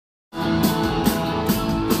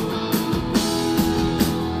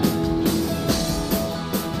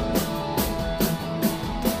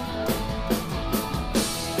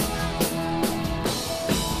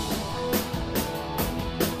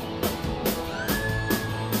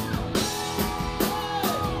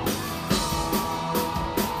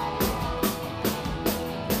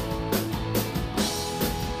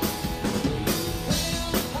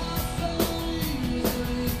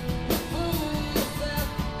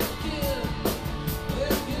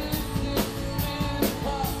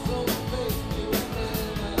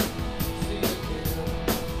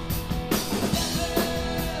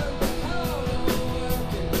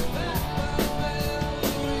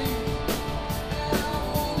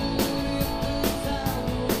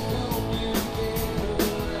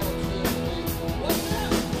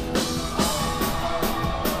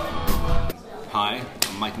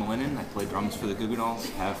play drums for the Goo Goo Dolls,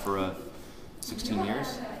 have for 16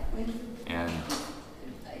 years, and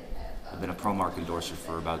I've been a Pro Mark endorser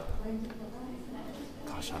for about,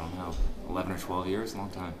 gosh, I don't know, 11 or 12 years, a long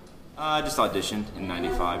time. I just auditioned in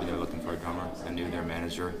 '95, they were looking for a drummer. I knew their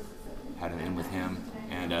manager, had an in with him,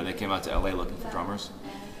 and they came out to LA looking for drummers.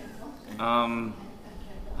 I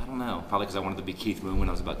don't know, probably because I wanted to be Keith Moon when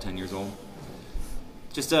I was about 10 years old.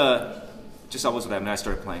 Just always what I mean. I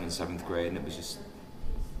started playing in 7th grade, and it was just,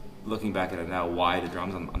 looking back at it now, why the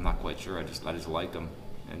drums, I'm not quite sure. I just liked them,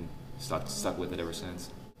 and stuck with it ever since.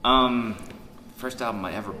 First album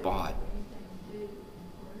I ever bought.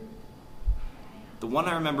 The one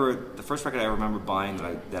I remember, the first record I remember buying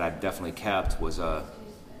that I definitely kept was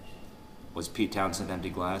Pete Townshend's Empty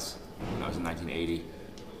Glass. That was in 1980. I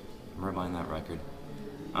remember buying that record.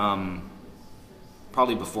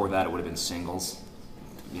 Probably before that it would have been singles.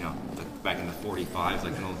 You know, back in the 45s,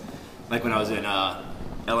 like when I was in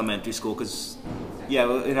elementary school. Cause yeah,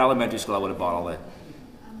 in elementary school I would have bought all the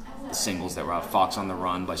singles that were out. Fox on the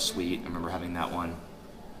Run by Sweet. I remember having that one.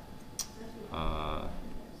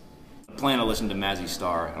 Plan to listen to Mazzy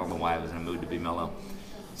Star. I don't know why I was in a mood to be mellow.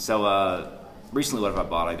 So recently, what have I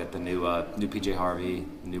bought? I got the new PJ Harvey,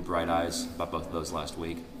 new Bright Eyes. Bought both of those last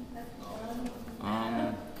week.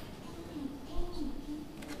 And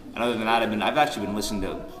other than that, I've actually been listening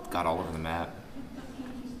to God all over the map.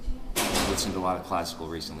 I've listened to a lot of classical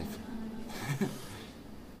recently.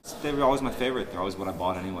 They were always my favorite. They're always what I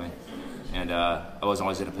bought anyway. And I was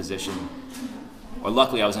always in a position, or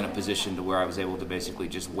luckily I was in a position to where I was able to basically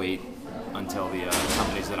just wait until the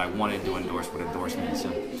companies that I wanted to endorse would endorse me. So,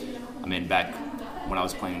 I mean, back when I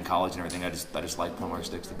was playing in college and everything, I just liked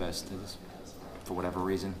Drumsticks the best, for whatever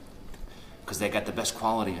reason. Because they got the best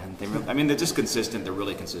quality, and they're just consistent. They're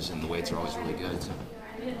really consistent. The weights are always really good. So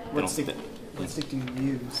what stick do you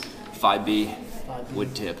use? 5B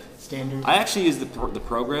wood tip. Standard. I actually use the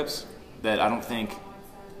Pro Grips that I don't think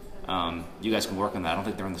you guys can work on that. I don't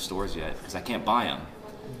think they're in the stores yet because I can't buy them.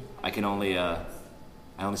 I can only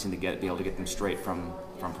I only seem to be able to get them straight from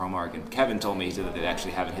Pro Mark. And Kevin told me, he said that they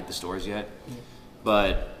actually haven't hit the stores yet.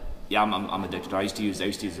 But yeah, I'm addicted. I used to use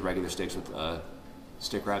the regular sticks with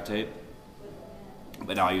stick wrap tape.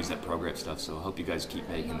 But now I use that Pro Grip stuff, so I hope you guys keep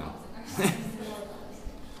making them.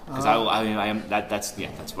 Because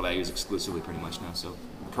that's what I use exclusively pretty much now. So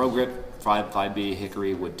Pro Grip, 5B,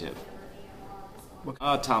 hickory, wood tip.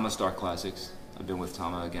 Tama Star Classics. I've been with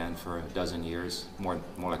Tama again for a dozen years, more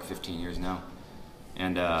like 15 years now,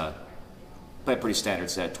 and play a pretty standard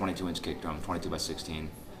set, 22-inch kick drum, 22 by 16,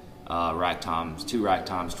 rack toms, 2 rack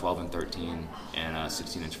toms, 12 and 13, and a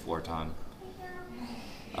 16-inch floor tom,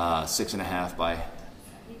 6.5 by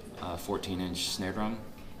 14-inch snare drum,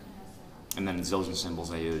 and then Zildjian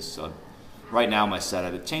cymbals I use. So right now my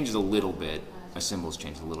setup, it changes a little bit. My cymbals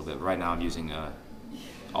change a little bit. Right now I'm using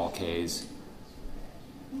all Ks,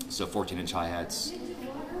 so 14-inch hi-hats,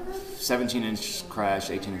 17-inch crash,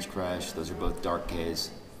 18-inch crash. Those are both dark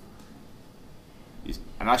Ks.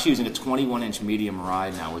 I'm actually using a 21-inch medium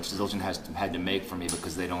ride now, which Zildjian had to make for me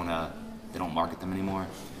because they don't market them anymore.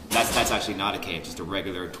 That's actually not a K, it's just a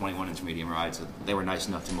regular 21-inch medium ride. So they were nice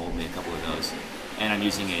enough to mold me a couple of those. And I'm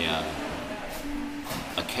using a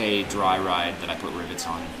K dry ride that I put rivets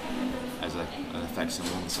on as an effect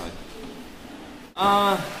symbol on the side.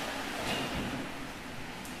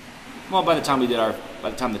 Well, by the time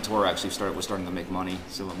the tour actually started, we're starting to make money.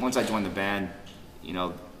 So once I joined the band, you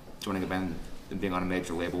know, joining a band and being on a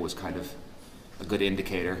major label was kind of a good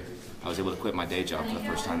indicator. I was able to quit my day job for the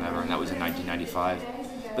first time ever, and that was in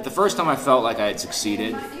 1995. But the first time I felt like I had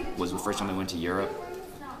succeeded was the first time I went to Europe.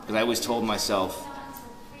 Because I always told myself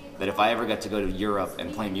that if I ever got to go to Europe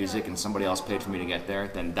and play music and somebody else paid for me to get there,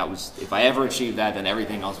 then if I ever achieved that, then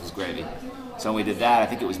everything else was gravy. So when we did that, I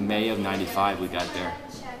think it was May of '95 we got there.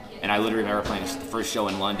 And I literally remember playing the first show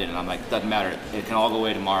in London, and I'm like, doesn't matter, it can all go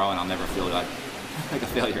away tomorrow and I'll never feel like a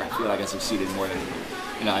failure. I feel like I succeeded more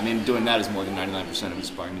than, doing that is more than 99% of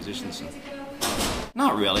aspiring musicians. So.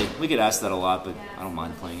 Not really. We get asked that a lot, but I don't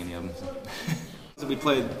mind playing any of them. So we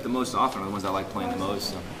play the most often are the ones I like playing the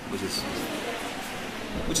most, so, which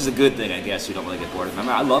is a good thing, I guess. You don't really get bored of them.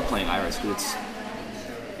 I love playing Iris because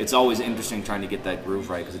it's always interesting trying to get that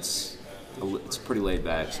groove right because it's pretty laid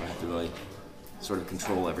back, so I have to really sort of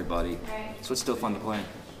control everybody. So it's still fun to play.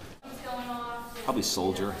 Probably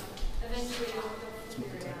Soldier.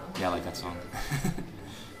 Yeah, I like that song.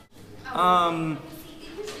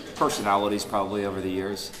 Personalities probably over the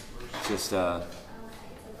years. Just,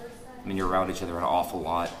 you're around each other an awful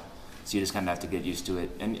lot, so you just kind of have to get used to it.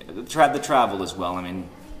 And the travel as well.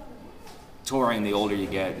 Touring, the older you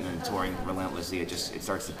get, and then touring relentlessly, it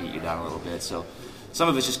starts to beat you down a little bit. So some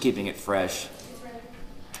of it's just keeping it fresh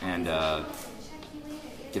and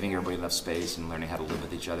giving everybody enough space and learning how to live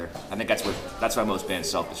with each other. I think that's why most bands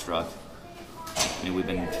self-destruct. I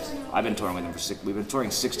mean, I've been touring with them we've been touring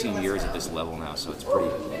 16 years at this level now, so it's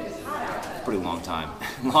a pretty long time,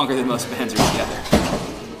 longer than most bands are together.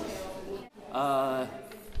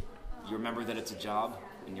 You remember that it's a job,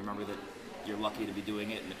 and you remember that you're lucky to be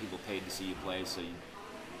doing it, and that people paid to see you play, so you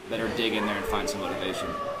better dig in there and find some motivation.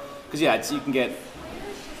 Because yeah,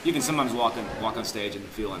 you can sometimes walk on stage and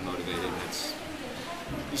feel unmotivated, and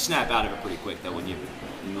you snap out of it pretty quick though when you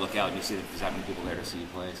look out and you see that there's that many people there to see you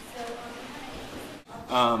play.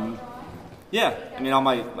 Yeah, I mean, all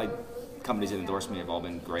my companies that endorse me have all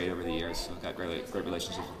been great over the years. So I've got great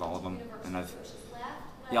relationships with all of them, and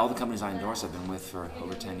all the companies I endorse I've been with for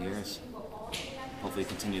over 10 years. Hopefully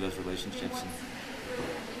continue those relationships.